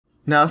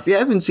Now, if you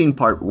haven't seen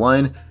part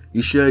 1,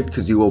 you should,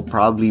 because you will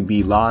probably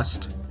be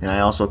lost. And I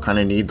also kind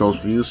of need those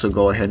views, so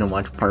go ahead and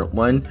watch part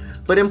 1.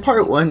 But in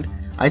part 1,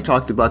 I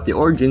talked about the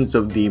origins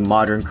of the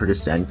modern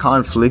Kurdistan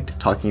conflict,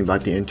 talking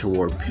about the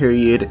interwar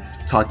period,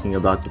 talking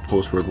about the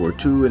post-World War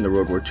II and the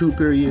World War II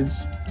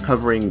periods,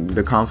 covering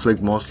the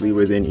conflict mostly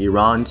within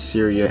Iran,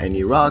 Syria, and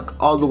Iraq,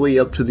 all the way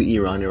up to the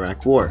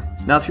Iran-Iraq War.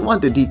 Now, if you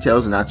want the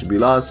details and not to be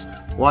lost,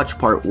 watch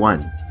part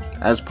 1.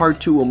 As part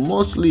 2 will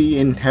mostly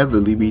and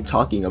heavily be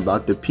talking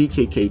about the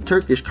PKK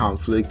Turkish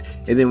conflict,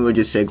 and then we'll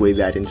just segue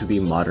that into the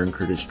modern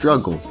Kurdish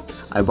struggle.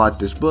 I bought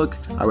this book,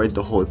 I read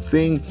the whole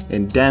thing,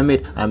 and damn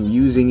it, I'm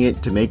using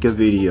it to make a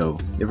video.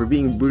 If we're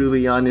being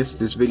brutally honest,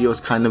 this video is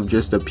kind of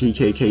just a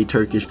PKK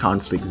Turkish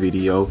conflict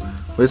video,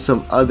 with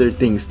some other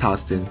things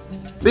tossed in.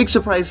 Big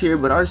surprise here,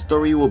 but our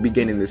story will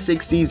begin in the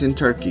 60s in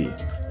Turkey,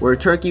 where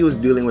Turkey was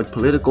dealing with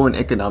political and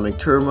economic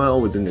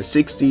turmoil within the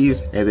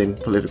 60s and then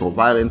political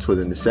violence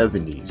within the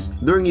 70s.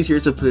 During these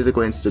years of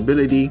political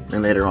instability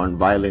and later on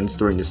violence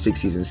during the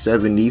 60s and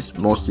 70s,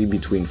 mostly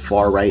between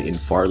far-right and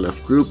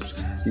far-left groups,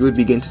 you would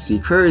begin to see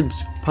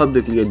Kurds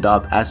publicly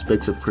adopt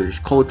aspects of Kurdish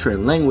culture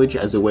and language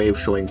as a way of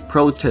showing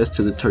protest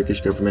to the Turkish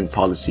government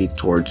policy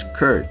towards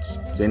Kurds.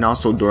 And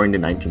also during the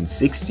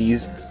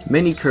 1960s,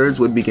 many Kurds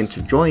would begin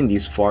to join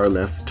these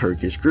far-left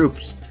Turkish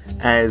groups,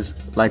 as,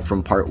 like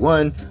from part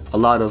 1, a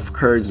lot of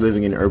Kurds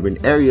living in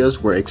urban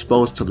areas were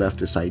exposed to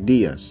leftist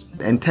ideas,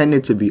 and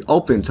tended to be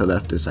open to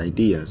leftist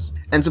ideas.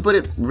 And to put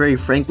it very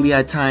frankly,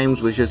 at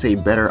times was just a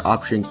better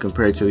option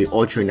compared to the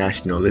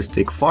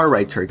ultra-nationalistic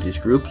far-right Turkish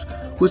groups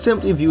who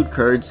simply viewed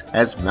Kurds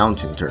as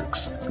mountain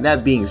Turks.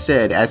 That being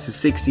said, as the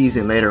 60s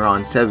and later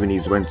on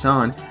 70s went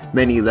on,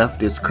 many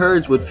leftist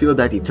Kurds would feel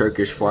that the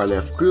Turkish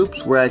far-left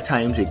groups were at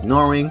times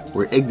ignoring,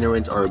 were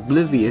ignorant or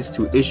oblivious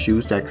to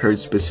issues that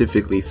Kurds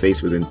specifically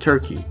face within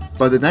Turkey.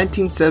 By the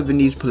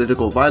 1970s,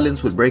 political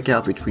violence would break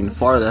out between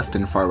far-left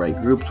and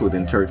far-right groups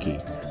within Turkey.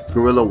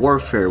 Guerrilla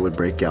warfare would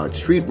break out,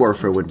 street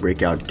warfare would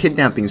break out,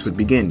 kidnappings would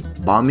begin,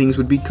 bombings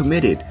would be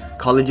committed,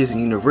 colleges and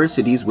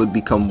universities would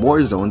become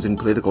war zones, and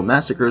political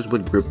massacres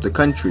would grip the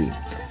country.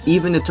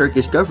 Even the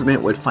Turkish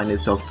government would find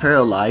itself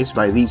paralyzed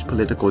by these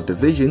political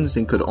divisions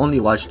and could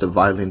only watch the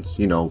violence,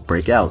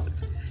 break out.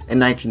 In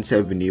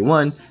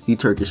 1971, the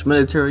Turkish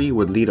military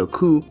would lead a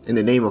coup in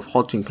the name of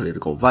halting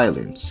political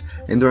violence,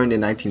 and during the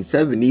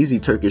 1970s, the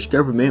Turkish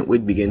government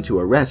would begin to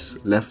arrest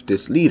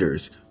leftist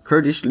leaders,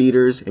 Kurdish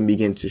leaders, and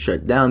begin to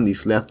shut down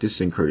these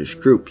leftist and Kurdish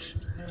groups.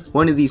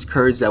 One of these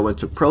Kurds that went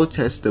to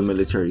protest the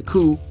military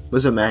coup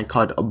was a man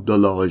called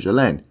Abdullah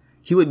Öcalan.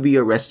 He would be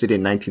arrested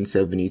in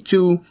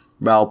 1972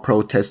 while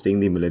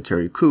protesting the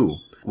military coup.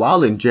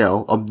 While in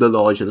jail,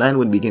 Abdullah Öcalan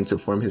would begin to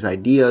form his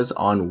ideas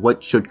on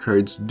what should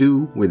Kurds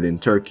do within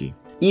Turkey.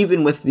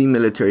 Even with the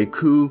military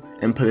coup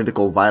and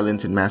political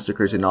violence and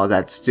massacres and all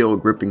that still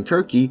gripping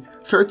Turkey,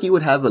 Turkey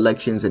would have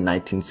elections in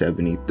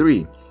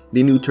 1973.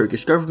 The new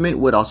Turkish government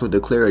would also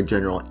declare a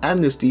general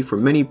amnesty for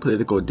many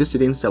political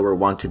dissidents that were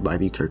wanted by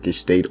the Turkish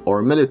state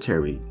or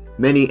military.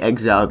 Many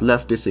exiled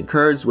leftists and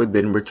Kurds would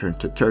then return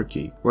to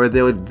Turkey, where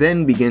they would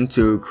then begin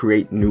to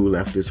create new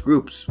leftist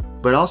groups.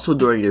 But also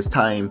during this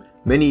time,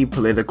 many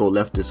political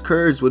leftist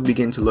Kurds would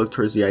begin to look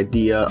towards the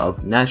idea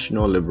of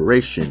national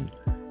liberation.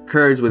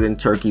 Kurds within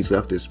Turkey's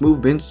leftist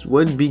movements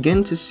would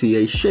begin to see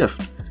a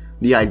shift.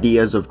 The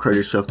ideas of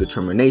Kurdish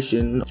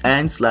self-determination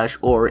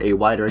and/or a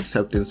wider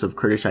acceptance of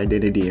Kurdish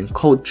identity and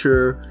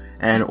culture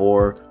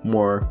and/or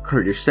more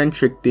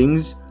Kurdish-centric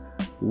things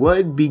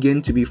would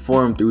begin to be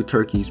formed through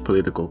Turkey's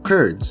political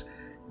Kurds.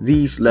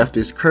 These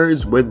leftist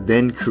Kurds would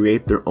then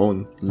create their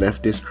own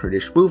leftist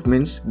Kurdish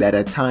movements that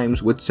at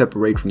times would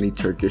separate from the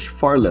Turkish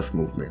far-left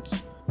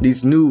movements.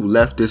 These new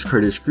leftist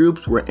Kurdish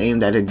groups were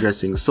aimed at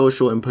addressing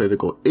social and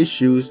political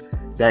issues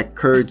that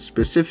Kurds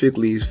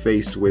specifically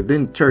faced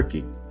within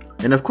Turkey.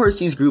 And of course,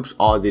 these groups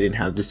all didn't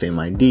have the same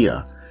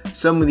idea.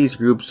 Some of these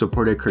groups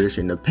supported Kurdish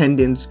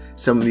independence,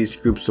 some of these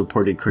groups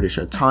supported Kurdish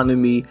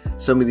autonomy,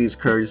 some of these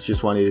Kurds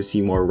just wanted to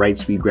see more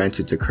rights be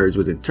granted to Kurds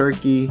within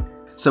Turkey,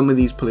 some of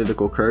these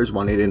political Kurds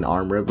wanted an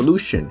armed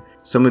revolution,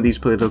 some of these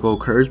political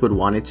Kurds would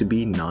want it to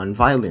be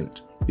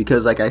non-violent.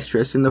 Because like I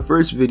stressed in the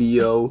first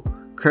video,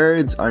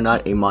 Kurds are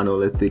not a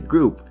monolithic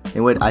group,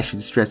 and what I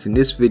should stress in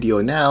this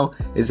video now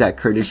is that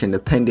Kurdish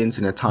independence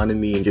and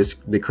autonomy and just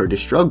the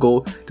Kurdish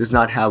struggle does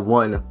not have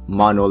one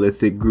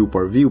monolithic group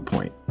or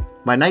viewpoint.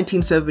 By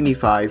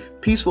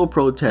 1975, peaceful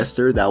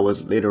protester that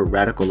was later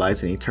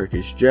radicalized in a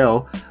Turkish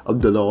jail,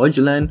 Abdullah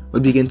Öcalan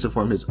would begin to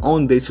form his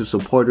own base of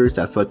supporters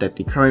that felt that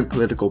the current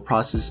political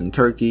process in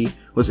Turkey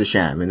was a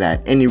sham and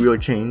that any real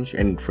change,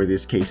 and for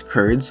this case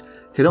Kurds,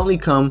 could only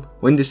come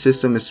when the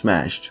system is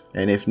smashed,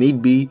 and if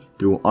need be,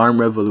 through armed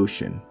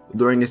revolution.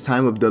 During this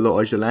time,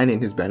 Abdullah Öcalan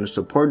and his band of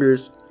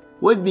supporters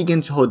would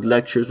begin to hold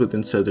lectures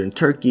within southern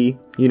Turkey,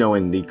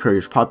 in the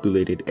Kurdish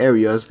populated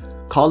areas,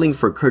 calling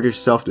for Kurdish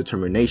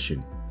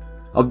self-determination.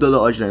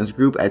 Abdullah Öcalan's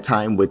group at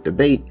times would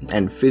debate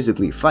and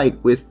physically fight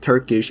with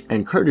Turkish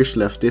and Kurdish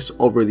leftists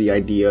over the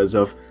ideas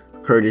of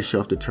Kurdish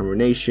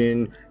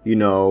self-determination,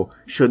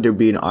 should there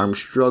be an armed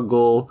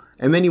struggle,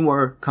 and many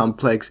more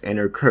complex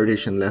inner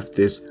Kurdish and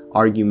leftist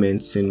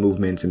arguments and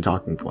movements and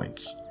talking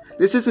points.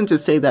 This isn't to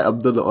say that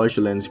Abdullah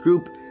Öcalan's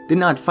group did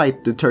not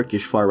fight the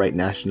Turkish far-right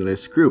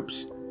nationalist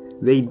groups.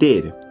 They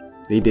did.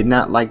 They did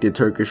not like the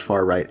Turkish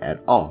far-right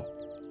at all.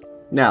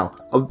 Now,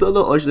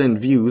 Abdullah Öcalan's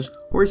views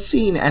were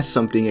seen as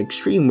something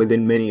extreme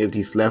within many of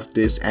these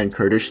leftist and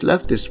Kurdish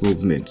leftist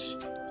movements.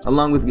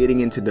 Along with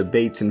getting into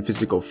debates and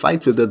physical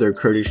fights with other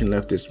Kurdish and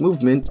leftist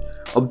movements,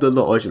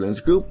 Abdullah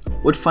Öcalan's group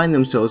would find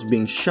themselves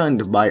being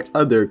shunned by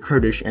other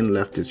Kurdish and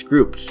leftist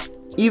groups,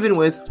 even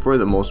with, for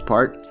the most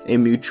part, a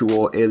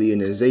mutual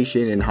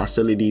alienization and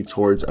hostility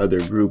towards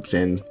other groups,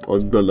 and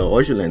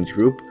Abdullah Öcalan's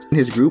group,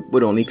 his group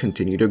would only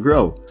continue to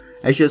grow.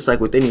 As just like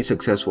with any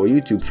successful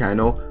YouTube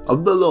channel,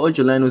 Abdullah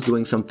Öcalan was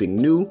doing something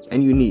new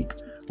and unique,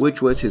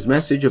 which was his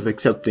message of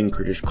accepting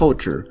Kurdish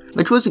culture,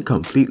 which wasn't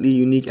completely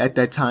unique at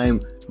that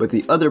time, but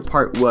the other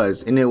part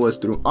was, and it was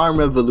through armed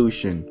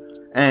revolution.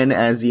 And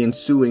as the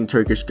ensuing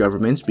Turkish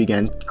governments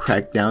began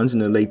crackdowns in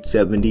the late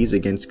 70s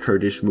against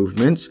Kurdish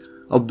movements,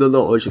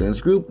 Abdullah Öcalan's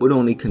group would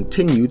only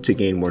continue to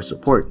gain more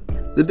support.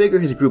 The bigger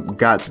his group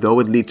got, though,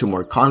 would lead to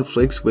more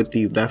conflicts with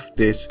the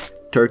leftist,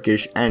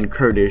 Turkish, and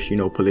Kurdish,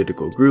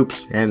 political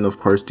groups, and of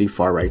course the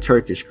far-right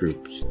Turkish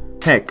groups.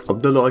 Heck,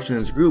 Abdullah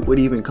Öcalan's group would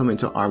even come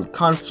into armed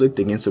conflict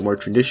against the more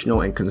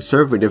traditional and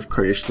conservative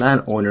Kurdish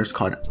landowners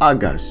called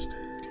Agas.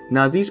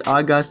 Now, these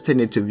Agas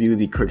tended to view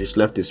the Kurdish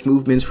leftist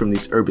movements from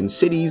these urban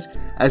cities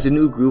as a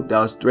new group that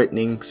was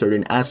threatening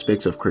certain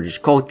aspects of Kurdish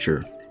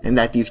culture, and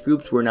that these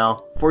groups were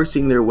now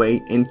forcing their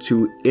way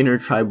into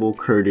intertribal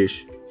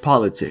Kurdish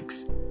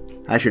politics.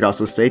 I should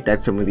also state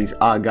that some of these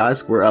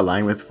Agas were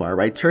aligned with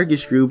far-right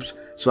Turkish groups,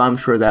 so I'm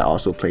sure that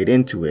also played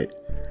into it.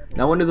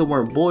 Now, one of the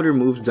more bolder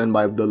moves done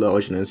by Abdullah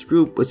Öcalan's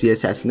group was the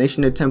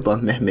assassination attempt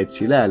on Mehmet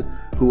Silal,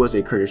 who was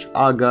a Kurdish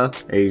Aga,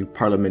 a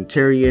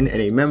parliamentarian,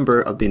 and a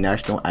member of the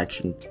National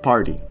Action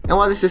Party. And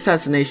while this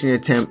assassination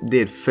attempt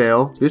did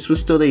fail, this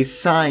was still a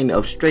sign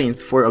of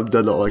strength for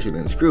Abdullah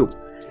Öcalan's group,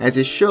 as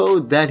it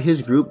showed that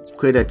his group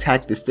could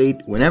attack the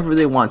state whenever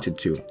they wanted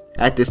to.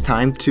 At this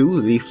time, too,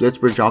 leaflets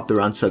were dropped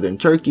around southern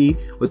Turkey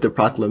with the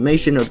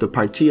proclamation of the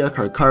Partiya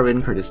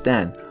Kürdi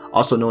Kurdistan,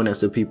 also known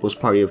as the People's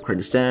Party of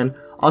Kurdistan,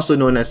 also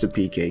known as the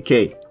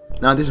PKK.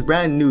 Now, this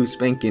brand new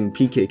spanking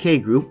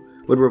PKK group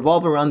would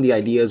revolve around the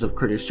ideas of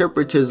Kurdish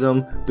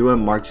separatism through a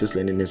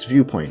Marxist-Leninist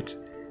viewpoint.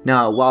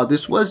 Now, while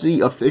this was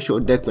the official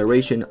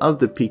declaration of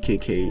the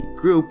PKK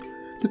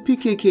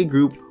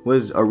group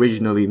was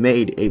originally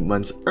made 8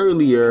 months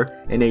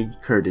earlier in a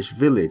Kurdish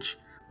village.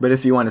 But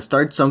if you want to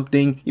start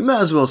something, you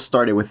might as well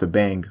start it with a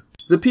bang.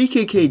 The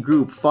PKK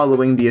group,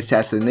 following the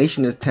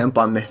assassination attempt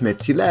on Mehmet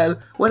Silal,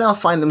 would now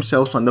find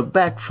themselves on the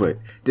back foot,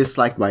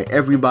 disliked by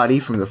everybody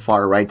from the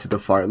far right to the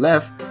far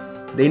left.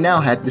 They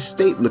now had the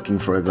state looking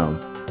for them.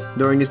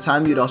 During this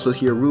time, you'd also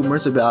hear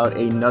rumors about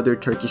another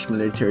Turkish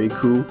military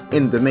coup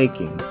in the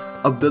making.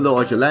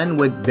 Abdullah Öcalan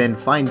would then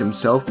find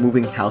himself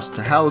moving house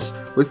to house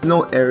with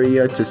no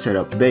area to set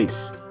up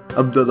base.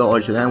 Abdullah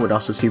Öcalan would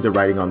also see the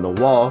writing on the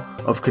wall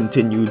of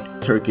continued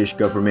Turkish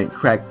government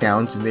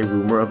crackdowns and a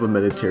rumor of a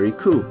military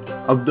coup.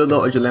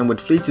 Abdullah Öcalan would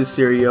flee to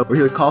Syria, where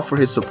he would call for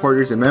his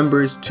supporters and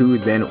members to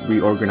then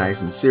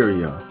reorganize in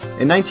Syria.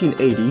 In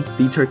 1980,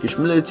 the Turkish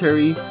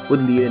military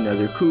would lead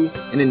another coup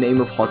in the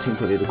name of halting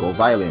political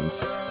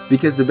violence,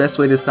 because the best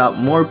way to stop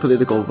more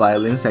political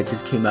violence that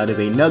just came out of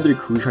another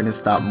coup trying to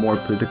stop more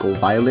political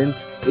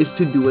violence is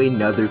to do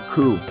another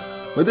coup.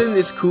 Within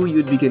this coup,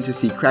 you'd begin to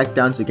see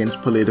crackdowns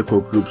against political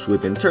groups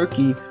within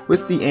Turkey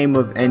with the aim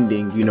of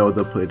ending,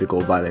 the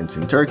political violence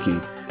in Turkey.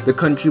 The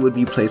country would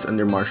be placed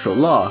under martial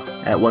law.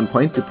 At one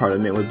point, the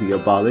parliament would be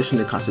abolished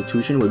and the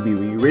constitution would be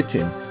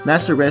rewritten.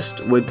 Mass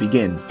arrests would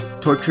begin.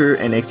 Torture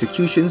and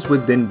executions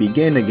would then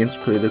begin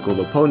against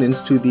political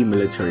opponents to the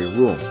military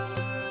rule.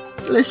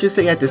 Let's just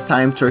say at this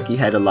time, Turkey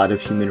had a lot of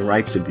human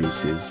rights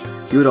abuses.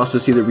 You would also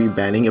see the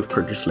rebanning of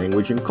Kurdish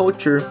language and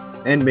culture,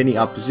 and many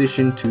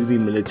opposition to the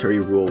military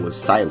rule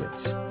was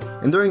silenced.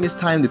 And during this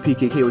time, the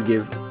PKK would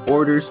give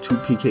orders to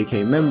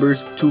PKK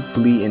members to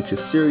flee into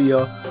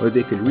Syria, where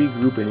they could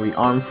regroup and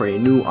rearm for a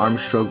new armed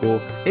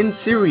struggle. In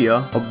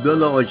Syria,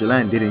 Abdullah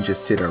Öcalan didn't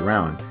just sit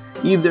around.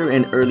 Either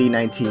in early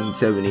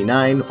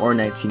 1979 or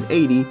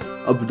 1980,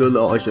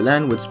 Abdullah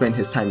Öcalan would spend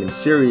his time in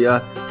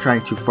Syria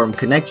trying to form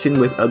connection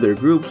with other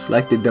groups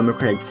like the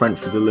Democratic Front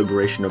for the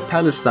Liberation of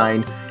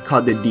Palestine,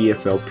 called the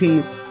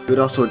DFLP. He would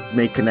also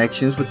make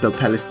connections with the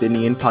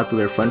Palestinian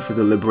Popular Front for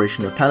the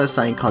Liberation of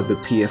Palestine, called the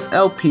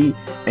PFLP,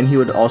 and he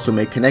would also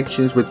make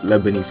connections with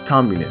Lebanese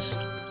communists.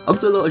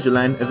 Abdullah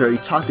Öcalan, a very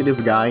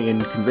talkative guy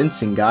and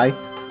convincing guy,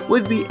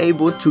 would be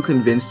able to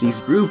convince these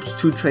groups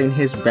to train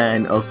his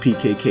band of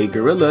PKK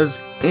guerrillas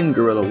in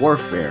guerrilla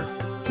warfare.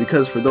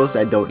 Because for those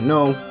that don't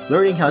know,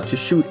 learning how to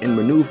shoot and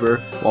maneuver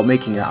while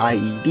making an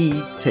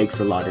IED takes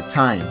a lot of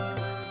time.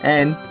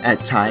 And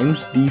at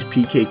times, these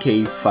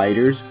PKK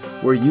fighters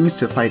were used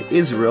to fight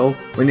Israel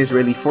when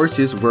Israeli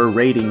forces were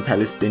raiding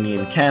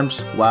Palestinian camps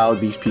while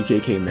these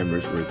PKK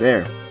members were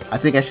there. I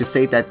think I should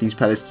say that these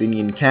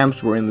Palestinian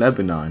camps were in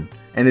Lebanon,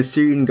 and the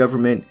Syrian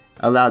government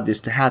allowed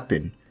this to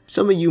happen.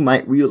 Some of you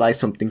might realize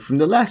something from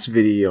the last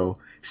video.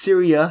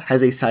 Syria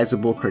has a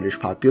sizable Kurdish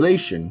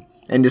population,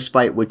 and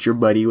despite what your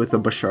buddy with a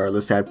Bashar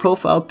al-Assad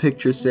profile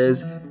picture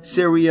says,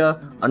 Syria,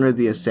 under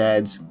the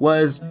Assads,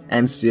 was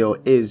and still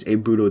is a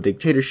brutal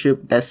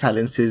dictatorship that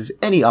silences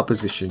any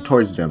opposition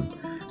towards them.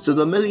 So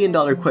the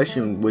million-dollar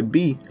question would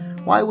be,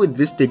 why would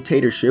this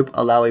dictatorship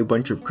allow a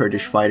bunch of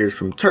Kurdish fighters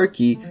from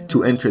Turkey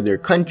to enter their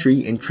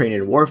country and train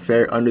in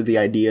warfare under the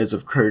ideas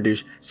of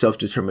Kurdish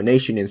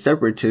self-determination and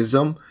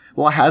separatism,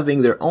 while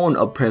having their own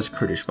oppressed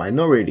Kurdish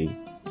minority?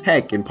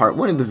 Heck, in part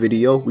 1 of the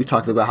video, we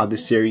talked about how the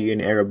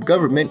Syrian Arab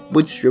government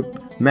would strip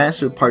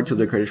massive parts of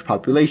the Kurdish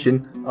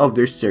population of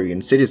their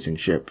Syrian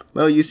citizenship.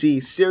 Well, you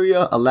see,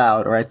 Syria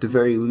allowed, or at the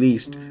very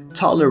least,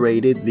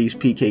 tolerated these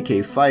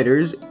PKK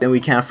fighters. Then we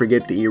can't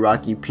forget the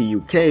Iraqi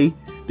PUK,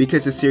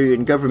 because the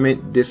Syrian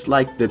government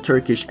disliked the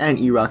Turkish and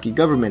Iraqi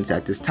governments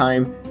at this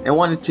time and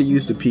wanted to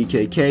use the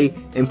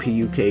PKK and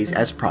PUKs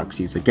as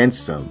proxies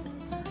against them.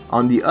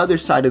 On the other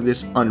side of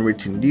this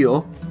unwritten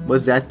deal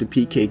was that the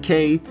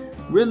PKK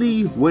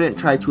really wouldn't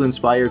try to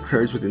inspire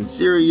Kurds within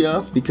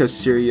Syria, because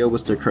Syria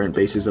was their current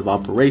basis of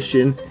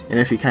operation, and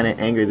if you kind of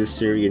anger the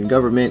Syrian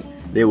government,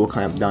 they will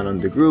clamp down on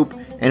the group,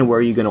 and where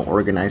are you going to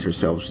organize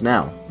yourselves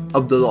now?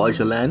 Abdullah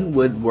Öcalan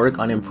would work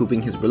on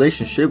improving his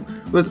relationship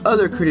with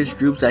other Kurdish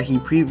groups that he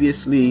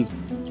previously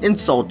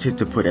insulted,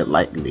 to put it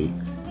lightly,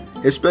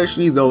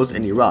 especially those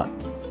in Iraq.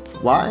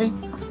 Why?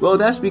 Well,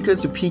 that's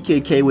because the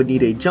PKK would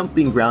need a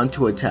jumping ground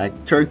to attack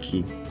Turkey,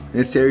 and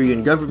the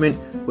Syrian government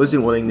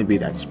wasn't willing to be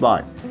that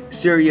spot.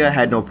 Syria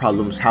had no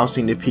problems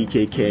housing the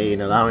PKK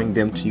and allowing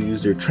them to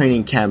use their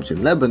training camps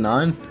in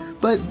Lebanon,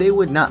 but they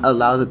would not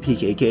allow the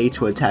PKK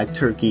to attack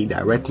Turkey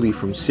directly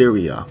from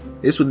Syria.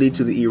 This would lead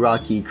to the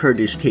Iraqi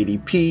Kurdish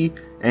KDP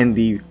and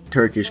the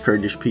Turkish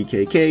Kurdish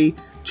PKK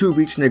to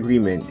reach an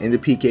agreement, and the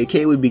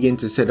PKK would begin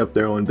to set up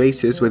their own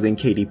bases within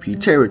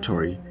KDP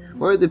territory,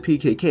 where the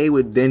PKK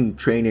would then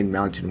train in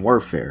mountain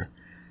warfare.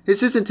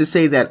 This isn't to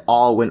say that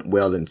all went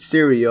well in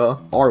Syria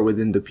or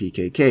within the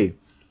PKK.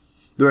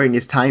 During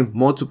this time,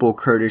 multiple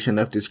Kurdish and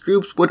leftist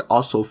groups would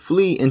also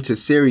flee into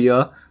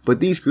Syria, but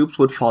these groups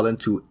would fall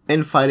into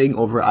infighting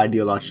over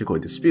ideological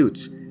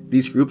disputes.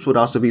 These groups would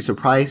also be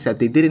surprised that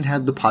they didn't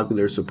have the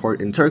popular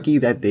support in Turkey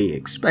that they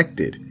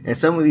expected, and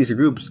some of these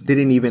groups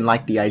didn't even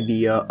like the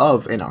idea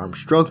of an armed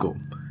struggle.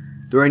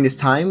 During this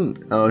time,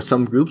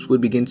 some groups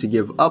would begin to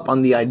give up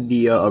on the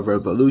idea of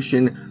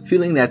revolution,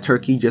 feeling that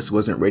Turkey just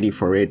wasn't ready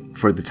for it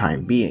for the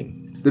time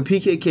being. The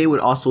PKK would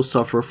also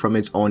suffer from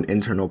its own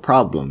internal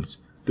problems.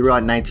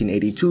 Throughout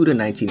 1982 to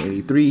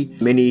 1983,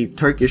 many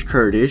Turkish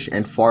Kurdish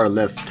and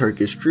far-left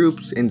Turkish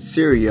groups in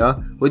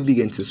Syria would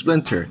begin to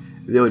splinter.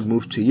 They would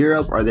move to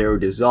Europe or they would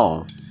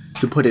dissolve.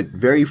 To put it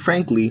very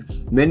frankly,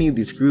 many of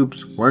these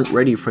groups weren't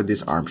ready for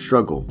this armed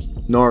struggle,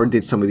 nor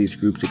did some of these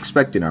groups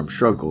expect an armed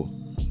struggle.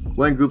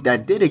 One group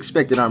that did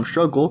expect an armed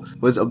struggle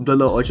was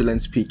Abdullah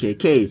Öcalan's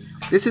PKK.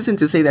 This isn't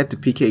to say that the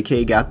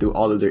PKK got through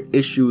all of their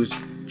issues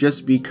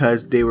just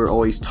because they were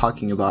always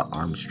talking about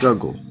armed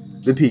struggle.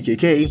 The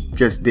PKK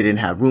just didn't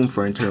have room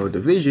for internal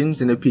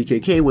divisions, and the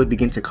PKK would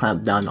begin to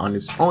clamp down on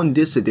its own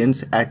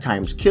dissidents, at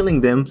times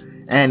killing them,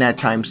 and at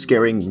times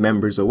scaring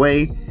members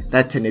away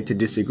that tended to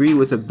disagree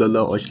with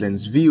Abdullah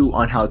Öcalan's view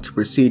on how to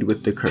proceed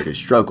with the Kurdish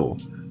struggle.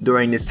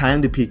 During this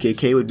time, the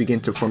PKK would begin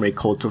to form a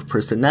cult of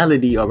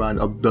personality around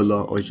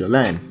Abdullah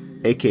Öcalan,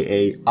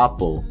 aka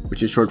Apo,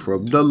 which is short for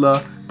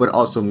Abdullah, but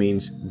also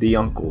means the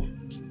uncle.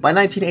 By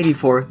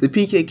 1984, the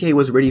PKK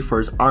was ready for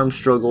its armed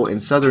struggle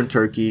in southern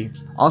Turkey,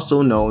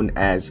 also known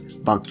as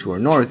Baktur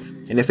North.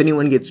 And if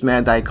anyone gets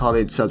mad that I call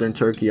it Southern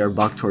Turkey or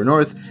Baktur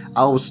North,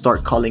 I will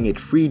start calling it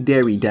Free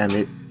Dairy,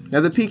 dammit.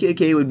 Now the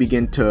PKK would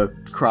begin to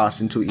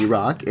cross into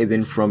Iraq, and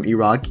then from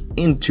Iraq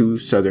into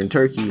southern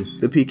Turkey.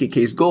 The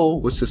PKK's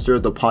goal was to stir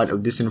the pot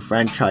of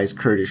disenfranchised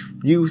Kurdish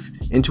youth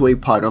into a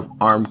pot of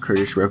armed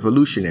Kurdish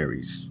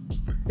revolutionaries.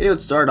 It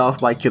would start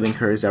off by killing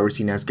Kurds that were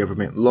seen as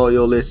government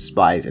loyalists,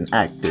 spies, and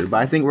actors, but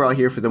I think we're all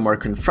here for the more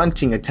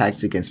confronting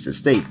attacks against the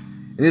state.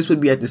 And this would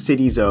be at the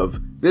cities of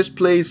this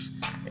place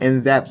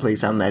and that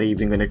place I'm not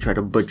even going to try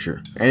to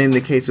butcher. And in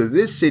the case of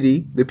this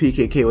city, the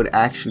PKK would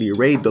actually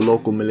raid the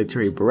local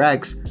military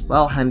barracks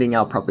while handing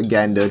out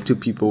propaganda to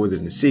people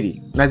within the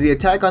city. Now the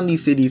attack on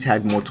these cities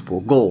had multiple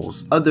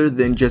goals. Other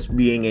than just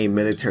being a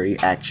military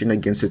action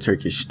against the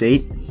Turkish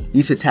state,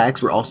 these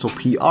attacks were also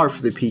PR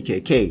for the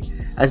PKK,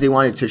 as they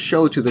wanted to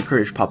show to the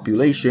Kurdish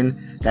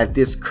population that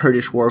this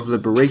Kurdish war of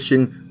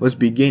liberation was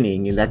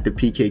beginning and that the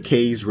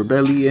PKK's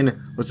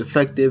rebellion was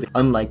effective,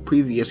 unlike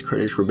previous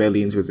Kurdish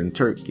rebellions within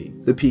Turkey.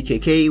 The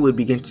PKK would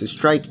begin to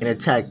strike and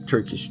attack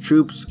Turkish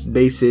troops,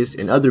 bases,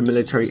 and other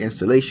military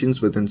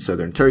installations within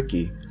southern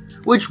Turkey,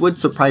 which would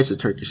surprise the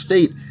Turkish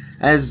state,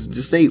 as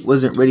the state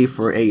wasn't ready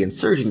for an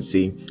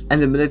insurgency,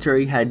 and the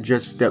military had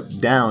just stepped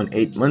down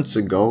 8 months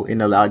ago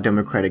and allowed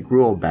democratic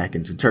rule back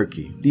into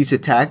Turkey. These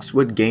attacks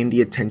would gain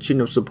the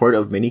attention and support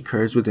of many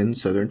Kurds within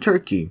southern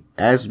Turkey,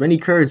 as many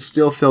Kurds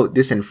still felt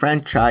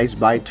disenfranchised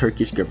by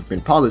Turkish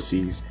government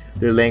policies,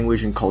 their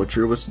language and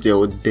culture was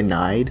still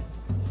denied,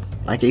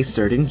 like a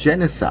certain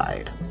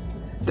genocide.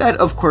 That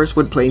of course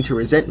would play into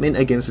resentment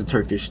against the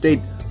Turkish state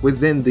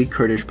within the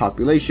Kurdish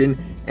population,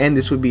 and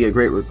this would be a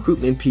great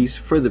recruitment piece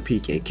for the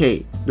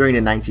PKK. During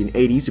the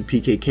 1980s, the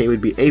PKK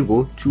would be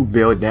able to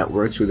build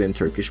networks within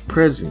Turkish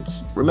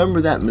prisons. Remember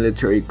that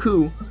military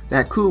coup?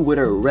 That coup would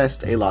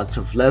arrest a lot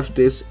of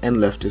leftists and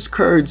leftist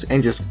Kurds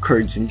and just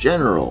Kurds in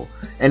general.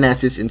 And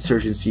as this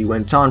insurgency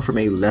went on from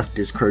a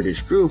leftist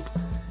Kurdish group,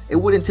 it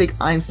wouldn't take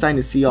Einstein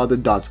to see all the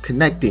dots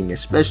connecting,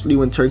 especially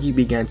when Turkey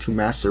began to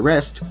mass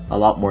arrest a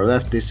lot more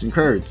leftists and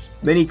Kurds.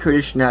 Many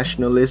Kurdish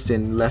nationalists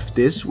and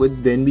leftists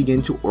would then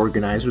begin to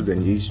organize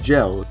within these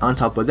jails. On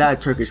top of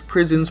that, Turkish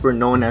prisons were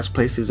known as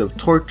places of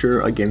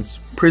torture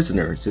against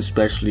prisoners,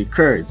 especially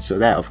Kurds, so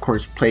that of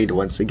course played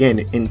once again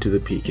into the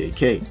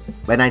PKK.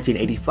 By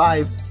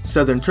 1985,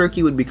 Southern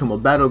Turkey would become a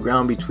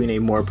battleground between a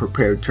more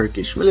prepared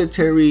Turkish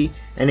military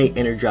and an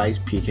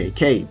energized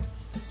PKK.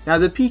 Now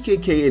the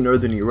PKK in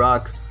northern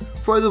Iraq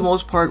for the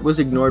most part was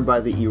ignored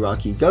by the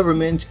Iraqi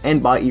government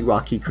and by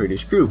Iraqi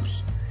Kurdish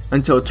groups,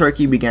 until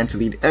Turkey began to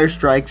lead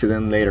airstrikes and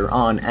then later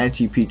on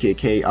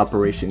anti-PKK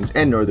operations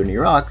in northern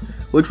Iraq,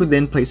 which would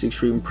then place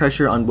extreme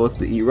pressure on both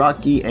the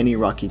Iraqi and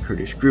Iraqi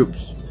Kurdish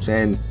groups.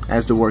 And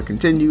as the war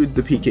continued,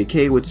 the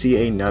PKK would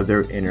see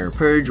another inner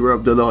purge where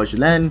Abdullah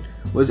Öcalan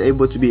was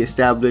able to be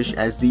established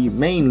as the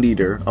main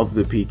leader of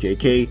the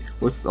PKK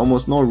with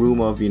almost no room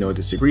of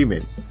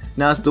disagreement.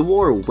 Now as the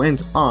war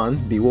went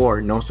on, the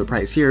war, no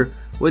surprise here,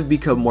 would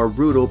become more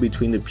brutal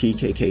between the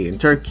PKK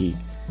and Turkey,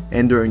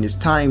 and during this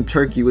time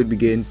Turkey would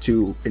begin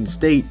to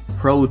instate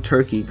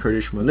pro-Turkey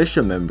Kurdish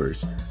militia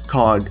members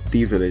called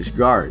the Village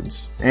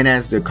Guards. And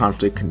as the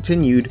conflict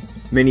continued,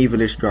 many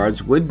village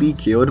guards would be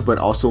killed, but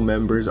also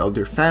members of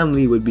their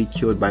family would be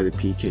killed by the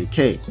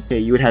PKK.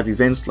 You would have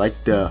events like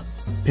the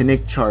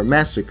Panikchar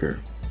massacre.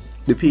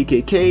 The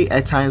PKK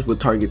at times would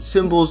target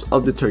symbols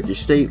of the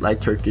Turkish state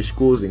like Turkish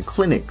schools and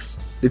clinics.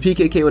 The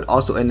PKK would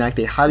also enact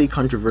a highly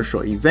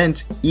controversial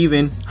event,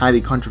 even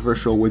highly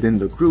controversial within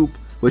the group,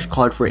 which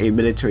called for a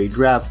military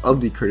draft of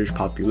the Kurdish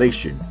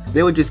population.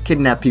 They would just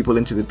kidnap people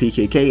into the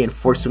PKK and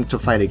force them to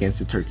fight against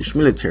the Turkish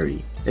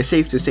military. It's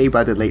safe to say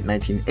by the late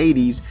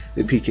 1980s,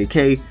 the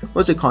PKK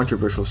was a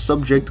controversial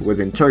subject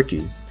within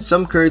Turkey.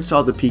 Some Kurds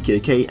saw the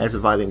PKK as a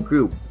violent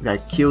group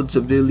that killed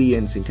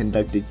civilians and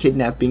conducted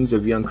kidnappings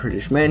of young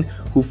Kurdish men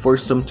who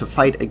forced them to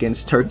fight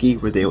against Turkey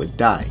where they would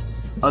die.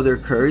 Other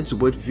Kurds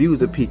would view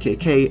the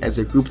PKK as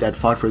a group that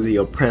fought for the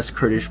oppressed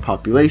Kurdish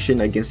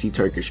population against the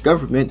Turkish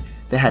government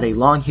that had a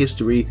long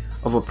history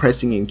of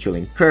oppressing and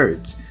killing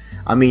Kurds.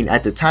 I mean,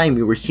 at the time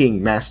we were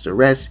seeing mass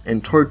arrests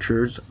and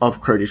tortures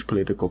of Kurdish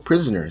political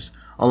prisoners,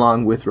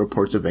 along with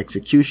reports of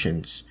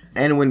executions.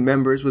 And when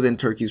members within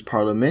Turkey's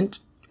parliament,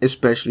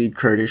 especially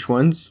Kurdish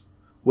ones,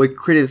 would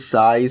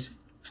criticize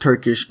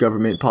Turkish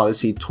government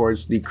policy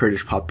towards the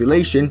Kurdish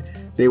population,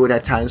 they would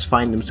at times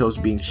find themselves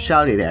being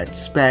shouted at,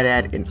 spat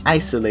at, and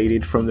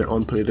isolated from their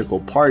own political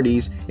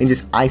parties and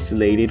just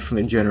isolated from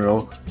the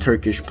general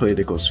Turkish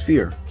political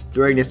sphere.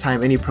 During this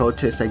time, any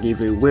protest that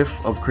gave a whiff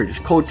of Kurdish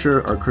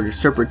culture or Kurdish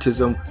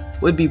separatism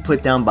would be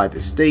put down by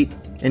the state,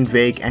 and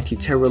vague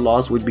anti-terror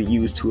laws would be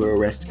used to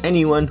arrest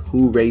anyone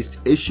who raised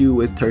issue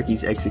with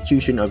Turkey's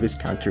execution of its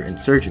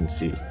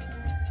counterinsurgency.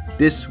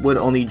 This would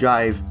only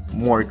drive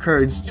more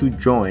Kurds to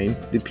join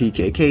the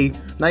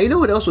PKK. Now you know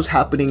what else was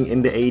happening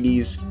in the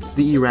 80s?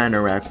 The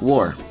Iran-Iraq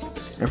War.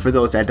 And for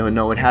those that don't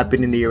know what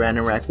happened in the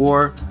Iran-Iraq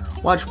War,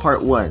 watch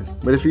part 1.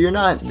 But if you're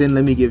not, then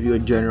let me give you a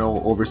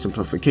general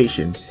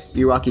oversimplification.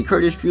 Iraqi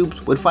Kurdish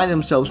groups would find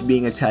themselves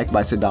being attacked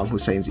by Saddam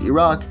Hussein's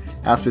Iraq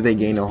after they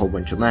gained a whole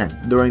bunch of land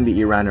during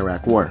the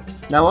Iran-Iraq War.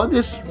 Now while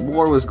this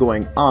war was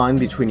going on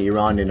between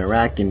Iran and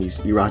Iraq and these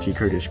Iraqi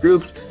Kurdish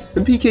groups,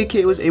 the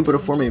PKK was able to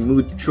form a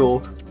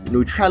mutual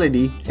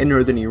neutrality in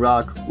northern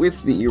Iraq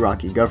with the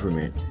Iraqi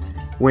government.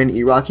 When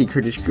Iraqi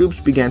Kurdish groups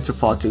began to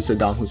fall to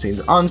Saddam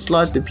Hussein's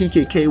onslaught, the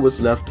PKK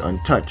was left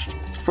untouched,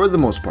 for the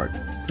most part.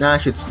 Now I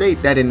should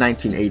state that in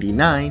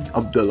 1989,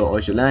 Abdullah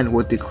Öcalan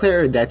would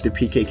declare that the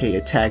PKK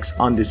attacks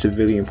on the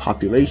civilian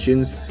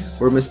populations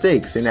were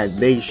mistakes and that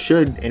they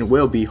should and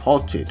will be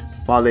halted.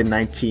 While in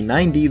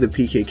 1990, the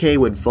PKK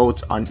would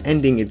vote on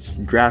ending its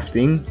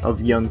drafting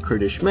of young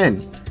Kurdish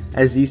men,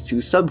 as these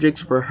two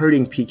subjects were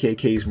hurting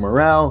PKK's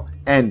morale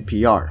and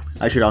PR.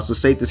 I should also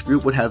state this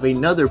group would have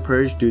another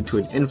purge due to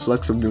an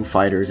influx of new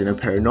fighters and a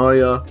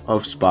paranoia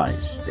of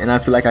spies. And I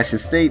feel like I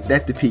should state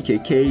that the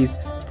PKK's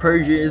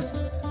purges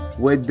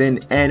would then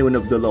end when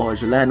Abdullah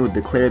Öcalan would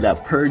declare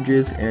that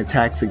purges and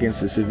attacks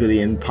against the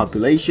civilian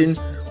population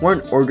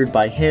weren't ordered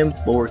by him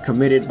but were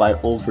committed by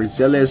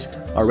overzealous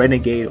or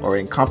renegade or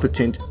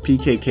incompetent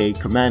PKK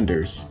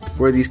commanders,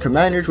 where these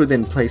commanders were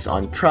then placed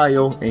on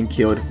trial and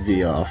killed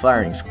via a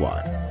firing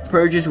squad.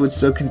 Purges would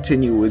still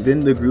continue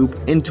within the group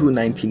into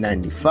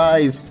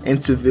 1995,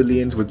 and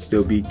civilians would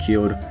still be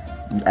killed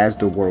as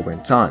the war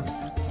went on.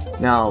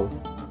 Now,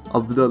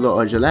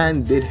 Abdullah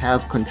Öcalan did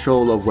have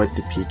control of what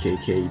the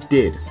PKK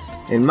did,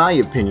 In my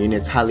opinion,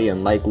 it's highly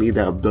unlikely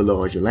that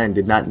Abdullah Öcalan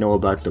did not know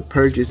about the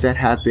purges that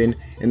happened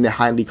and the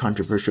highly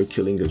controversial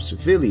killing of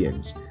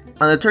civilians.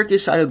 On the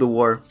Turkish side of the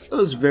war, it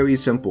was very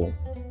simple.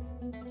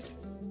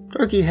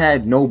 Turkey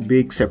had no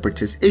big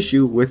separatist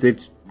issue with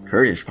its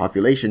Kurdish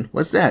population.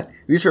 What's that?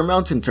 These are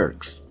mountain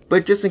Turks.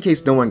 But just in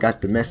case no one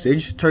got the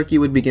message, Turkey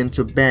would begin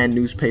to ban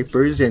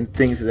newspapers and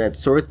things of that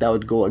sort that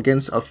would go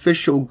against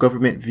official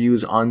government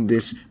views on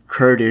this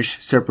Kurdish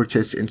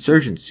separatist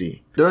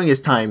insurgency. During this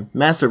time,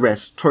 mass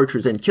arrests,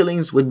 tortures, and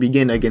killings would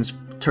begin against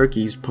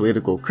Turkey's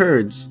political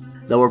Kurds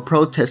that were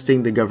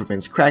protesting the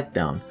government's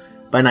crackdown.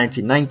 By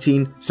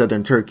 1919,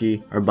 Southern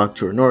Turkey, or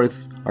Baktur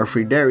North, or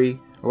Frideri,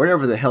 or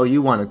whatever the hell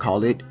you want to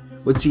call it,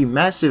 would see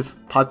massive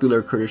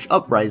popular Kurdish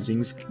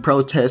uprisings,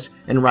 protests,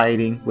 and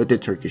rioting with the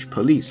Turkish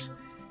police.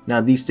 Now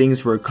these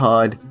things were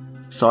called,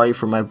 sorry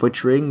for my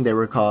butchering, they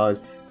were called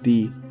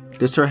the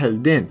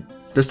Sirheldin.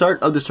 The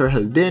start of the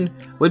Sirheldin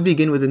would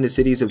begin within the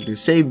cities of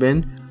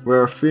Nusaybin,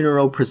 where a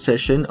funeral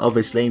procession of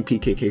a slain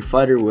PKK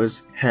fighter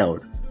was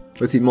held.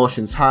 With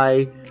emotions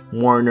high,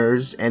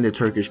 mourners and the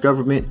Turkish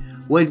government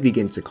would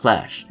begin to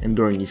clash, and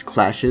during these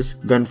clashes,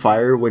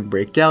 gunfire would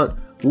break out,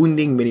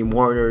 wounding many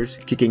mourners,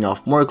 kicking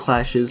off more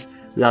clashes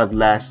that would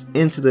last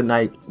into the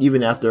night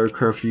even after a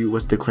curfew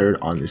was declared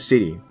on the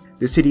city.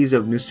 The cities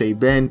of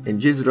Nusaybin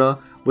and Jizra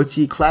would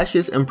see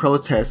clashes and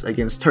protests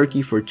against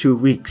Turkey for 2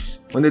 weeks.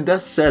 When the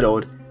dust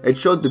settled, it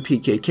showed the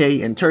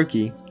PKK and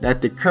Turkey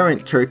that the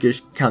current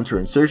Turkish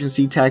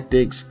counterinsurgency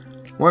tactics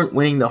weren't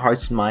winning the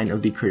hearts and mind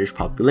of the Kurdish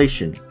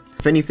population.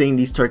 If anything,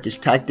 these Turkish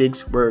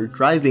tactics were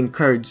driving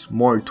Kurds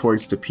more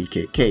towards the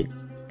PKK.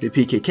 The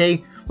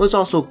PKK was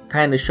also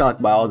kinda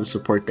shocked by all the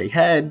support they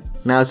had.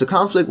 Now as the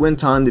conflict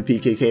went on, the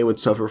PKK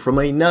would suffer from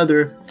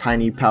another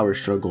tiny power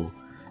struggle.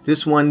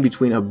 This one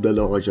between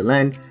Abdullah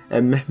Öcalan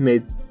and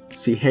Mehmet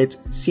Sihet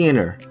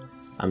Siener.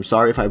 I'm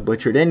sorry if I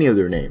butchered any of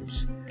their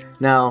names.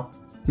 Now,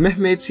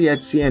 Mehmet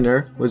Sihet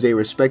Siener was a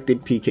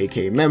respected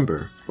PKK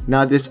member.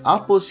 Now this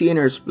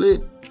Apo-Siener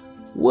split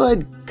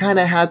would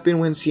kinda happen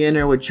when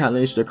Siener would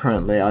challenge the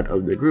current layout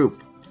of the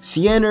group.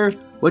 Siener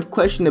would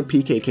question the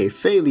PKK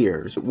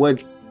failures,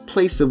 would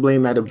place the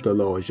blame at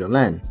Abdullah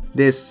Öcalan.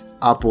 This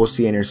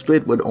Apo-Siener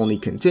split would only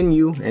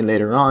continue, and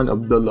later on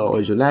Abdullah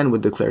Öcalan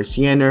would declare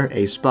Siener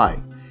a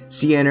spy.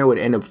 Siener would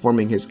end up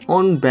forming his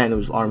own band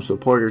of armed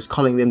supporters,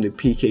 calling them the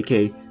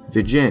PKK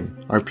Vigin,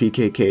 or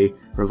PKK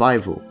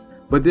Revival.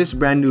 But this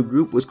brand new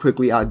group was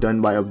quickly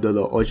outdone by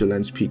Abdullah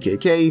Öcalan's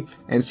PKK,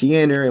 and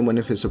Siener and one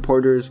of his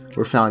supporters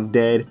were found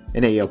dead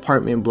in an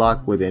apartment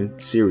block within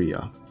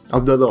Syria.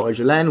 Abdullah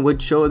Öcalan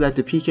would show that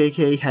the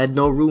PKK had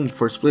no room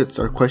for splits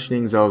or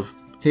questionings of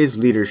his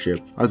leadership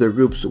or the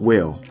group's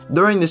will.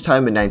 During this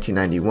time in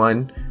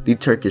 1991, the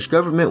Turkish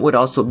government would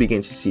also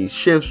begin to see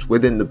shifts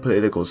within the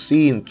political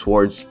scene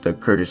towards the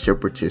Kurdish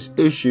separatist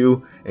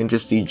issue and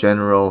just the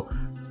general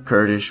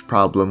Kurdish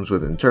problems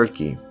within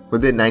Turkey.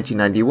 Within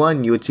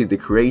 1991, you would see the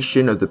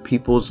creation of the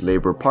People's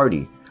Labour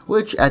Party,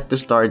 which at the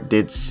start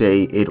did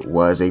say it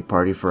was a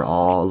party for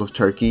all of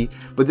Turkey,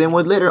 but then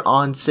would later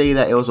on say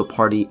that it was a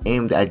party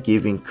aimed at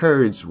giving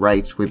Kurds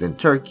rights within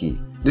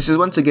Turkey. This is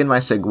once again my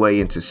segue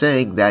into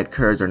saying that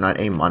Kurds are not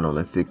a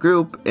monolithic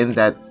group, in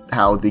that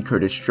how the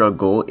Kurdish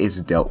struggle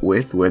is dealt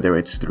with, whether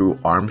it's through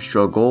armed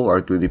struggle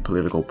or through the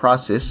political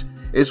process,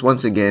 is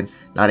once again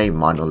not a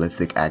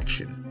monolithic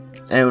action.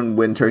 And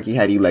when Turkey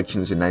had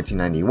elections in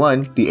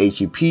 1991, the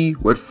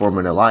HEP would form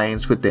an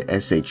alliance with the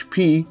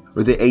SHP,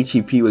 where the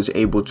HEP was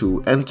able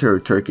to enter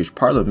Turkish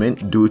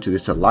parliament due to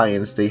this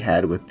alliance they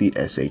had with the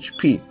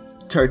SHP.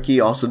 Turkey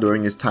also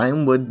during this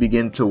time would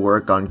begin to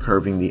work on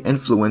curbing the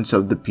influence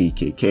of the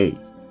PKK.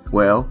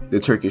 Well,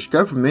 the Turkish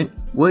government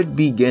would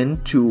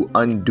begin to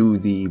undo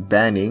the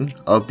banning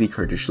of the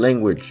Kurdish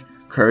language.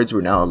 Kurds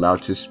were now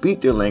allowed to speak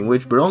their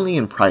language, but only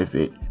in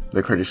private.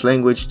 The Kurdish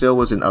language still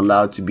wasn't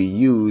allowed to be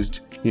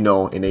used,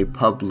 in a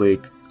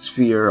public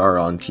sphere or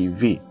on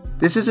TV.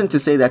 This isn't to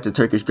say that the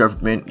Turkish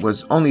government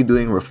was only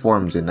doing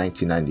reforms in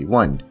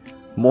 1991.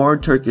 More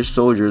Turkish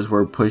soldiers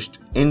were pushed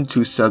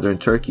into southern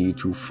Turkey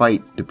to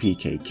fight the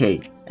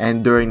PKK.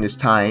 And during this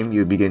time,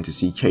 you begin to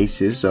see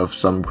cases of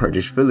some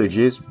Kurdish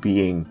villages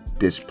being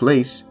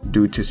displaced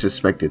due to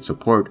suspected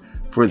support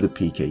for the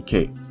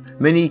PKK.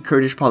 Many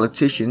Kurdish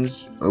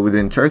politicians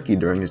within Turkey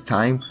during this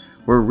time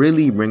were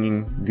really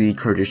bringing the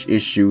Kurdish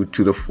issue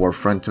to the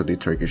forefront of the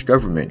Turkish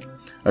government.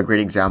 A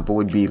great example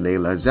would be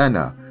Leyla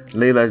Zana.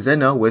 Leyla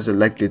Zana was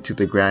elected to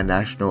the Grand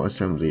National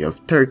Assembly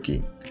of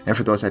Turkey. And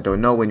for those that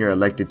don't know, when you're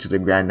elected to the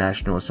Grand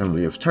National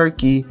Assembly of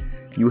Turkey,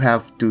 you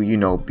have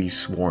to, be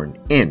sworn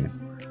in.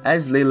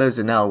 As Leyla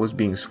Zana was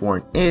being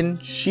sworn in,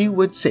 she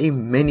would say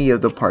many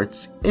of the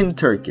parts in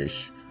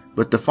Turkish,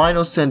 but the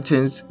final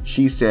sentence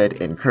she said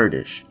in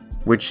Kurdish,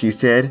 which she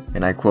said,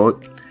 and I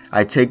quote,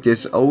 "I take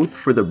this oath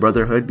for the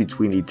brotherhood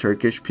between the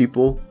Turkish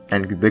people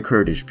and the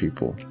Kurdish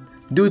people."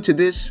 Due to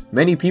this,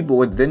 many people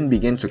would then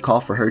begin to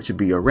call for her to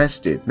be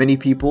arrested. Many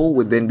people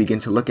would then begin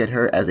to look at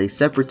her as a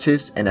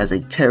separatist and as a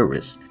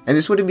terrorist. And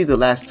this wouldn't be the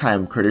last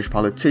time Kurdish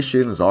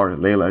politicians or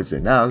Leyla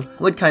Zenal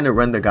would kind of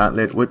run the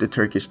gauntlet with the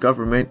Turkish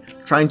government,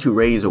 trying to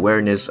raise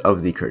awareness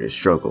of the Kurdish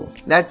struggle.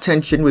 That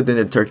tension within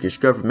the Turkish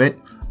government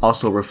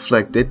also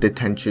reflected the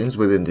tensions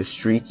within the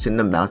streets and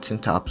the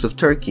mountaintops of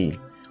Turkey.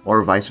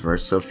 Or vice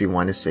versa if you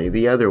want to say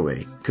the other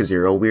way, cause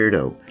you're a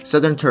weirdo.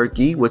 Southern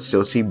Turkey would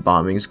still see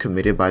bombings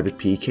committed by the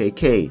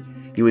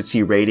PKK. You would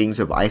see raidings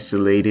of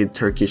isolated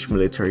Turkish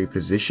military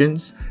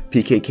positions.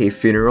 PKK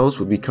funerals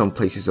would become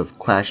places of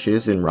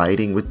clashes and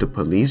rioting with the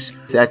police,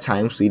 at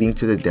times leading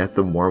to the death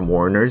of more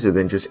mourners and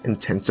then just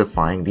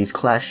intensifying these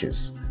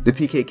clashes. The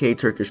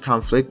PKK-Turkish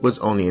conflict was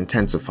only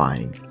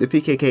intensifying. The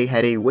PKK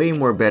had a way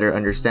more better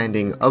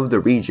understanding of the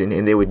region,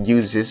 and they would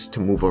use this to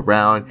move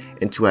around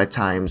and to at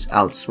times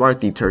outsmart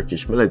the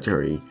Turkish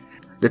military.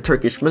 The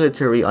Turkish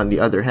military, on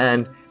the other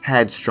hand,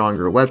 had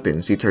stronger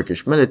weapons. The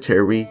Turkish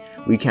military,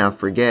 we can't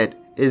forget,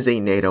 is a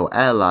NATO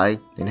ally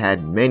and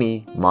had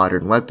many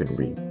modern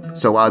weaponry.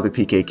 So while the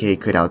PKK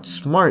could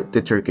outsmart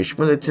the Turkish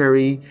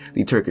military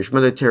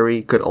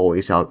could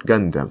always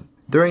outgun them.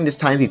 During this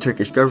time, the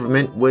Turkish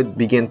government would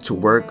begin to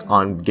work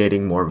on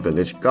getting more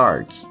village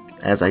guards.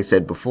 As I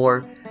said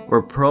before,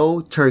 were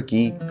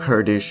pro-Turkey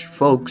Kurdish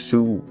folks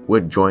who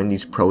would join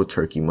these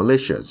pro-Turkey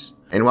militias.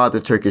 And while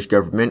the Turkish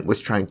government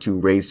was trying to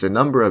raise the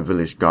number of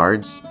village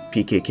guards,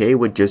 PKK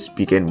would just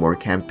begin more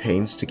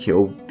campaigns to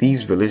kill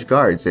these village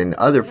guards and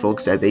other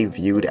folks that they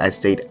viewed as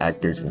state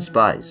actors and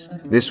spies.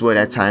 This would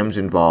at times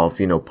involve,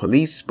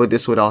 police, but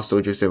this would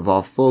also just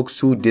involve folks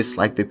who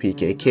disliked the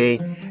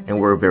PKK and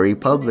were very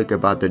public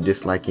about their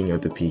disliking of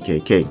the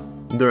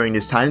PKK. During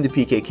this time, the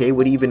PKK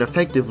would even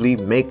effectively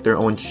make their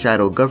own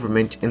shadow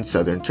government in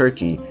southern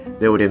Turkey.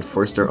 They would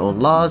enforce their own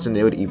laws and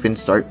they would even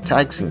start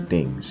taxing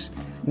things.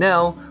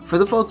 Now, for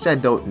the folks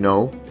that don't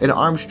know, an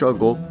armed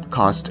struggle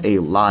cost a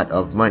lot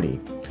of money.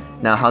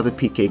 Now, how the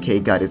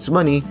PKK got its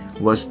money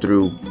was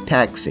through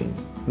taxing.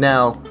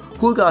 Now,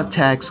 who got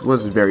taxed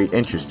was very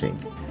interesting.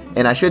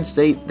 And I should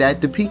state that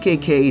the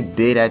PKK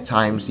did at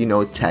times,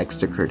 tax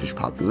the Kurdish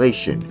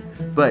population.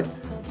 But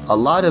a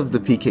lot of the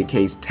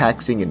PKK's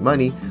taxing and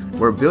money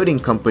were building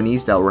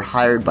companies that were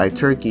hired by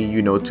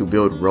Turkey, to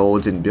build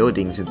roads and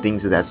buildings and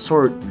things of that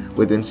sort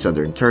within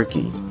southern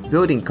Turkey.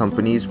 Building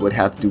companies would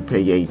have to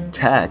pay a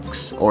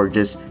tax or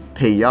just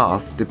pay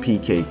off the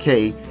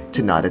PKK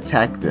to not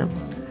attack them.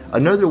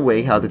 Another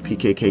way how the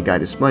PKK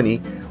got its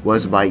money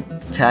was by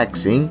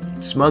taxing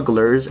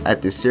smugglers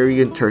at the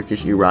Syrian,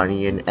 Turkish,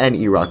 Iranian, and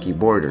Iraqi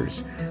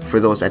borders. For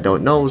those that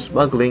don't know,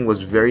 smuggling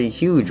was very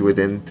huge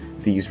within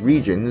these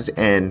regions,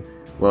 and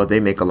well, they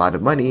make a lot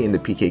of money and the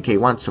PKK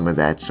wants some of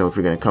that, so if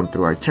you're going to come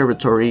through our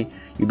territory,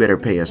 you better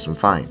pay us some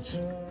fines.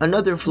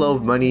 Another flow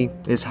of money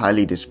is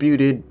highly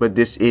disputed, but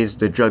this is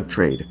the drug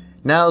trade.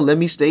 Now, let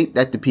me state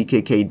that the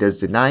PKK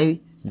does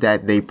deny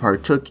that they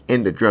partook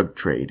in the drug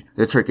trade.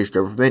 The Turkish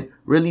government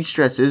really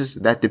stresses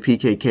that the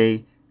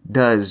PKK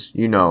does,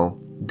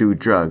 do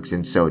drugs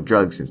and sell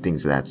drugs and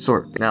things of that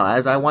sort. Now,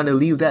 as I want to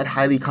leave that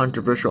highly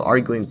controversial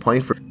arguing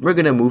point, we're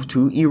going to move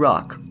to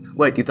Iraq.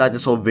 What, you thought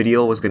this whole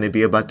video was going to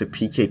be about the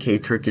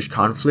PKK-Turkish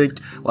conflict?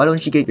 Why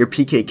don't you get your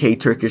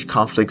PKK-Turkish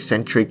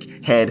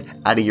conflict-centric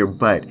head out of your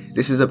butt?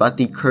 This is about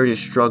the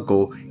Kurdish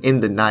struggle in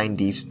the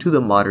 90s to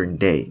the modern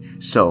day.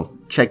 So,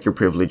 check your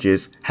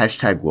privileges,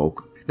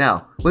 #woke.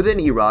 Now, within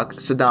Iraq,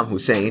 Saddam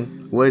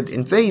Hussein would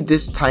invade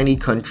this tiny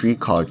country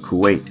called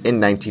Kuwait in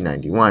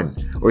 1991,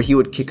 where he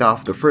would kick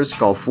off the first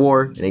Gulf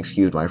War, and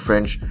excuse my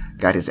French,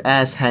 got his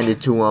ass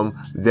handed to him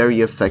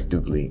very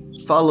effectively.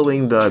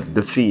 Following the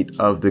defeat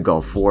of the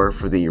Gulf War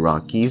for the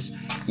Iraqis,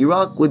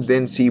 Iraq would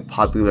then see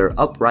popular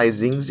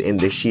uprisings in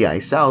the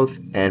Shiite south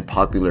and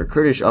popular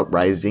Kurdish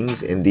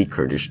uprisings in the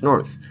Kurdish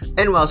north.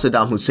 And while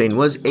Saddam Hussein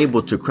was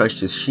able to crush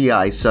the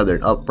Shiite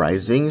southern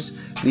uprisings,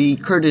 the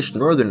Kurdish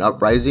northern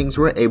uprisings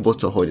were able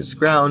to hold its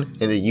ground,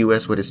 and the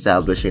US would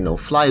establish a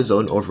no-fly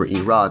zone over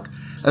Iraq,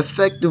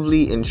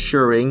 effectively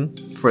ensuring,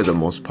 for the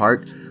most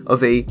part,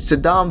 of a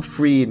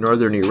Saddam-free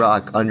northern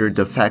Iraq under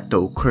de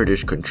facto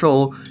Kurdish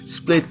control,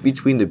 split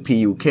between the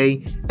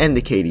PUK and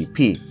the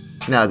KDP.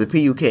 Now, the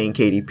PUK and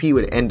KDP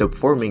would end up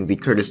forming the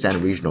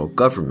Kurdistan Regional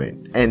Government,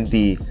 and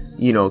the,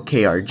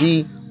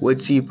 KRG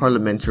would see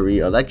parliamentary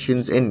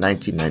elections in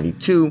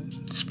 1992,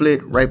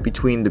 split right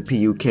between the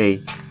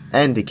PUK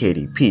and the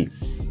KDP.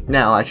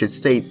 Now, I should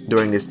state,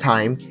 during this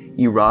time,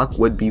 Iraq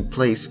would be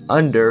placed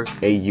under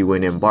a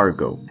UN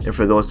embargo. And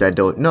for those that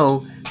don't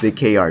know, the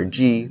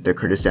KRG, the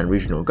Kurdistan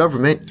Regional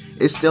Government,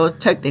 is still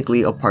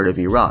technically a part of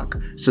Iraq,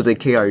 so the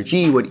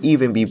KRG would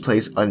even be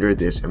placed under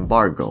this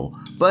embargo.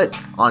 But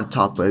on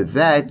top of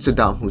that,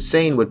 Saddam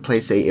Hussein would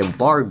place an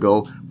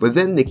embargo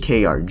within the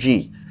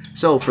KRG.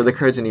 So for the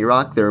Kurds in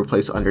Iraq, they were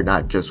placed under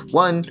not just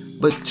one,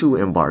 but two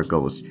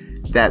embargoes.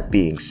 That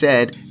being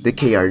said, the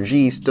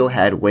KRG still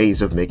had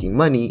ways of making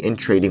money and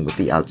trading with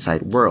the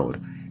outside world,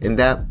 and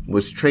that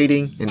was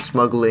trading and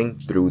smuggling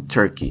through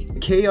Turkey.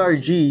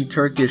 KRG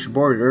Turkish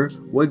border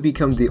would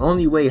become the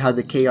only way how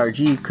the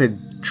KRG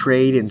could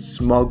trade and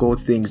smuggle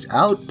things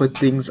out, but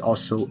things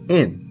also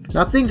in.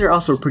 Now things are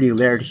also pretty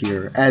layered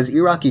here, as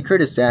Iraqi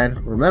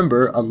Kurdistan,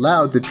 remember,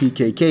 allowed the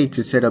PKK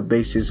to set up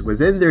bases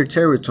within their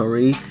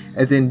territory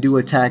and then do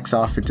attacks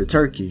off into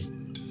Turkey.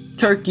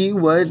 Turkey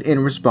would, in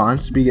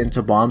response, begin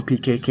to bomb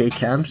PKK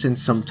camps and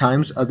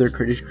sometimes other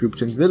Kurdish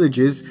groups and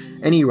villages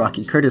in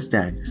Iraqi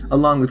Kurdistan,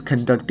 along with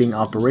conducting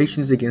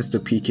operations against the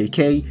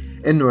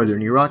PKK in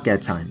northern Iraq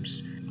at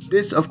times.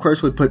 This, of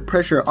course, would put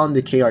pressure on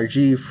the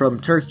KRG from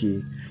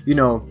Turkey. You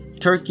know,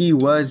 Turkey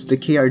was the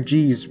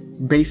KRG's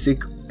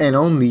basic and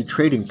only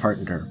trading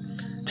partner.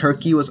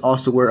 Turkey was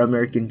also where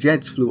American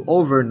jets flew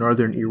over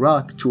northern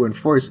Iraq to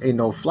enforce a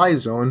no-fly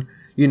zone,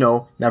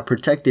 that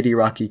protected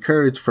Iraqi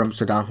Kurds from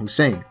Saddam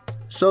Hussein.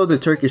 So the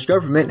Turkish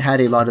government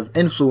had a lot of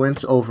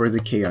influence over the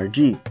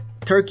KRG.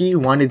 Turkey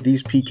wanted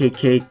these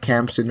PKK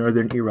camps in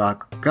northern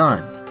Iraq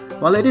gone.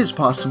 While it is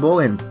possible,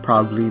 and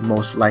probably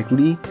most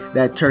likely,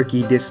 that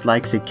Turkey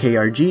dislikes a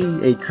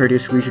KRG, a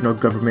Kurdish regional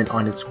government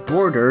on its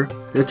border,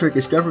 the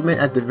Turkish government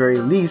at the very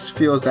least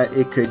feels that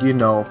it could,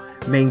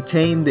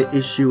 maintain the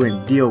issue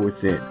and deal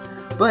with it.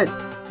 But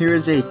here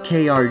is a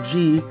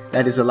KRG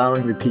that is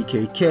allowing the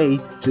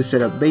PKK to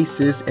set up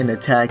bases and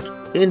attack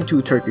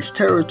into Turkish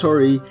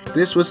territory.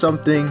 This was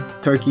something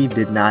Turkey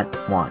did not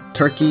want.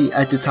 Turkey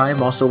at the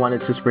time also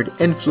wanted to spread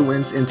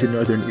influence into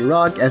northern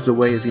Iraq as a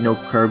way of,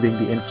 curbing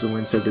the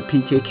influence of the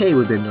PKK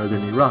within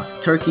northern Iraq.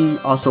 Turkey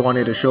also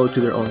wanted to show to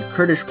their own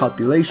Kurdish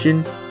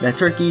population that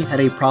Turkey had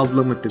a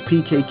problem with the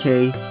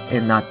PKK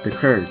and not the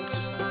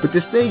Kurds. But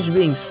the stage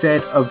being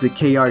set of the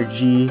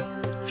KRG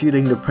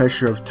feeling the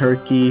pressure of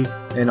Turkey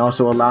and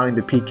also allowing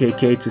the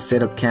PKK to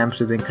set up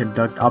camps and then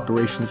conduct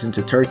operations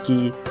into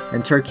Turkey,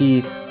 and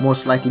Turkey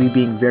most likely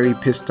being very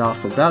pissed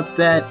off about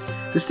that,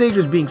 the stage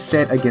was being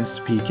set against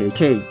the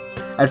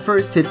PKK. At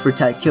first,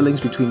 tit-for-tat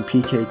killings between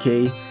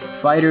PKK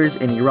fighters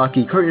and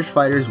Iraqi Kurdish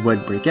fighters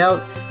would break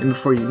out, and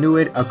before you knew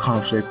it, a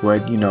conflict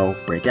would,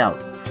 break out.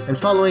 And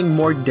following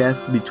more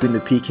death between the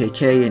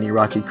PKK and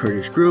Iraqi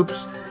Kurdish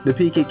groups, the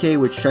PKK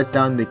would shut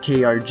down the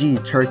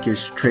KRG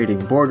Turkish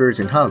trading borders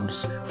and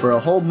hubs. For a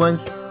whole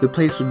month, the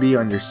place would be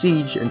under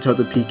siege until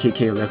the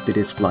PKK lifted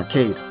its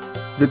blockade.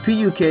 The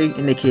PUK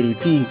and the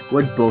KDP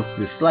would both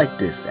dislike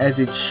this, as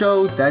it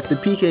showed that the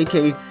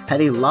PKK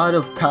had a lot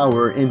of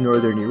power in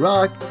northern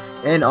Iraq,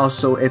 and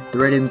also it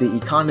threatened the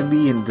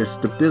economy and the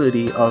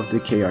stability of the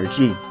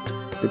KRG.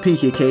 The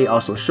PKK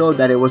also showed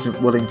that it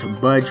wasn't willing to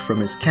budge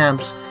from its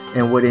camps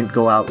and wouldn't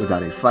go out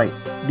without a fight.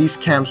 These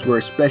camps were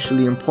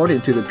especially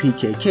important to the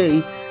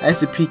PKK,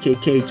 as the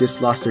PKK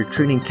just lost their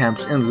training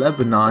camps in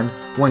Lebanon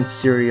once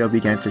Syria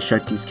began to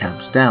shut these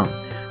camps down.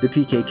 The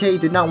PKK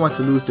did not want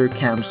to lose their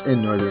camps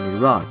in northern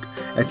Iraq,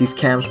 as these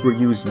camps were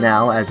used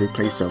now as a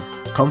place of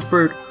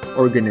comfort,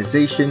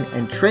 organization,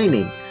 and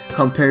training,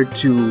 compared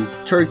to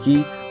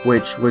Turkey,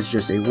 which was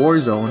just a war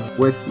zone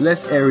with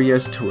less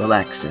areas to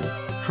relax in.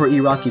 For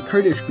Iraqi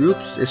Kurdish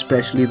groups,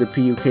 especially the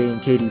PUK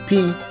and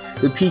KDP,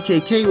 the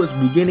PKK was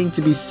beginning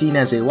to be seen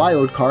as a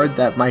wild card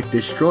that might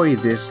destroy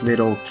this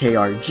little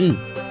KRG,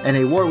 and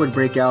a war would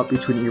break out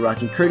between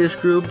Iraqi Kurdish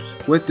groups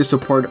with the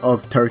support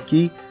of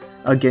Turkey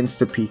against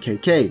the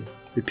PKK.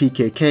 The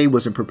PKK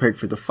wasn't prepared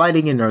for the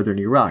fighting in northern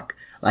Iraq.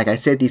 Like I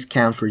said, these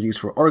camps were used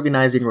for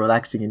organizing,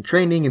 relaxing, and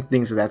training and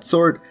things of that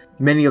sort.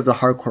 Many of the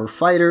hardcore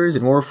fighters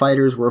and war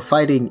fighters were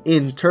fighting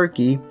in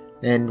Turkey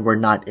and were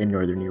not in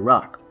northern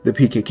Iraq. The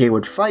PKK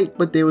would fight,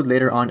 but they would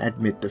later on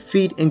admit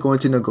defeat and go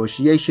into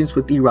negotiations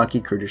with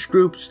Iraqi Kurdish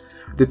groups.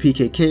 The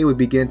PKK would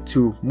begin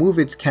to move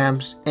its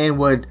camps and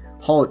would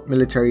halt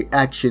military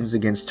actions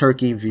against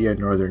Turkey via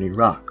northern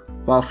Iraq.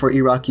 While for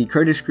Iraqi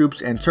Kurdish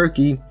groups and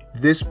Turkey,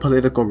 this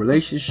political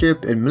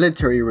relationship and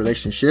military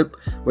relationship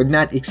would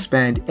not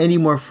expand any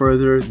more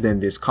further than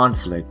this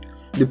conflict.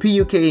 The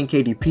PUK and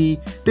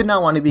KDP did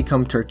not want to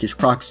become Turkish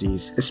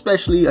proxies,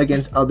 especially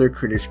against other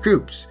Kurdish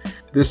groups.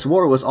 This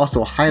war was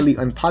also highly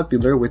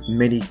unpopular with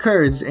many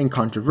Kurds and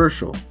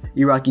controversial.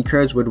 Iraqi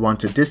Kurds would want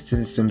to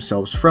distance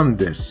themselves from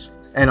this.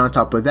 And on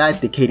top of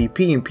that, the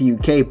KDP and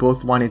PUK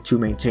both wanted to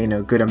maintain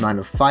a good amount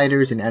of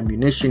fighters and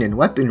ammunition and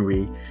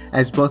weaponry,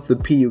 as both the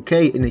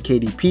PUK and the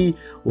KDP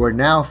were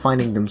now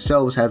finding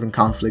themselves having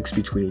conflicts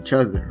between each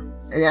other.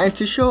 And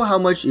to show how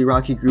much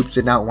Iraqi groups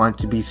did not want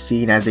to be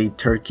seen as a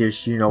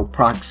Turkish,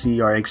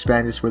 proxy or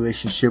expand this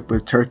relationship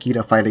with Turkey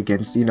to fight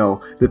against, the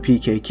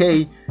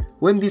PKK,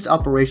 when these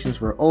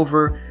operations were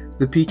over,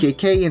 the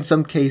PKK in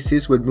some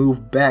cases would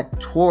move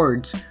back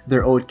towards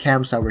their old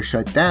camps that were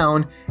shut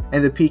down,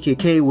 and the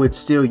PKK would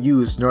still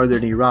use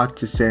northern Iraq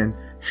to send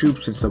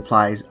troops and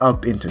supplies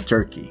up into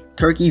Turkey.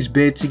 Turkey's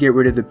bid to get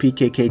rid of the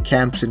PKK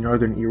camps in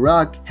northern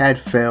Iraq had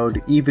failed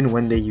even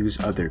when they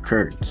used other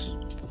Kurds.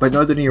 But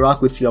northern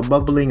Iraq would see a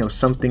bubbling of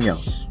something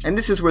else. And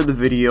this is where the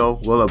video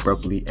will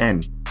abruptly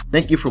end.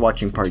 Thank you for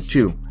watching part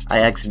 2. I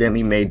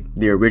accidentally made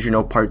the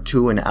original part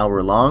 2 an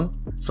hour long,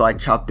 so I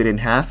chopped it in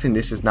half and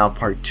this is now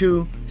part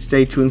 2.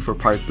 Stay tuned for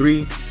part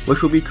 3,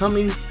 which will be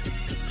coming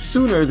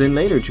sooner than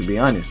later, to be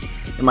honest.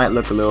 It might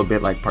look a little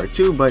bit like part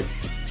 2, but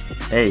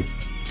hey,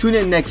 Tune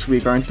in next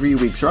week or in 3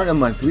 weeks or in a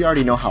month, we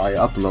already know how I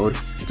upload,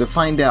 to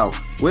find out,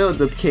 will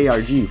the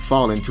KRG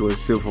fall into a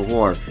civil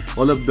war?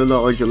 Will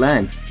Abdullah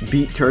Öcalan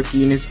beat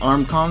Turkey in its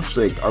armed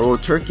conflict, or will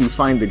Turkey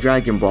find the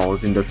Dragon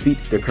Balls and defeat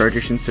the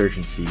Kurdish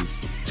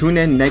insurgencies? Tune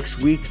in next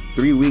week,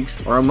 3 weeks,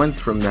 or a month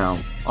from now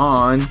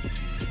on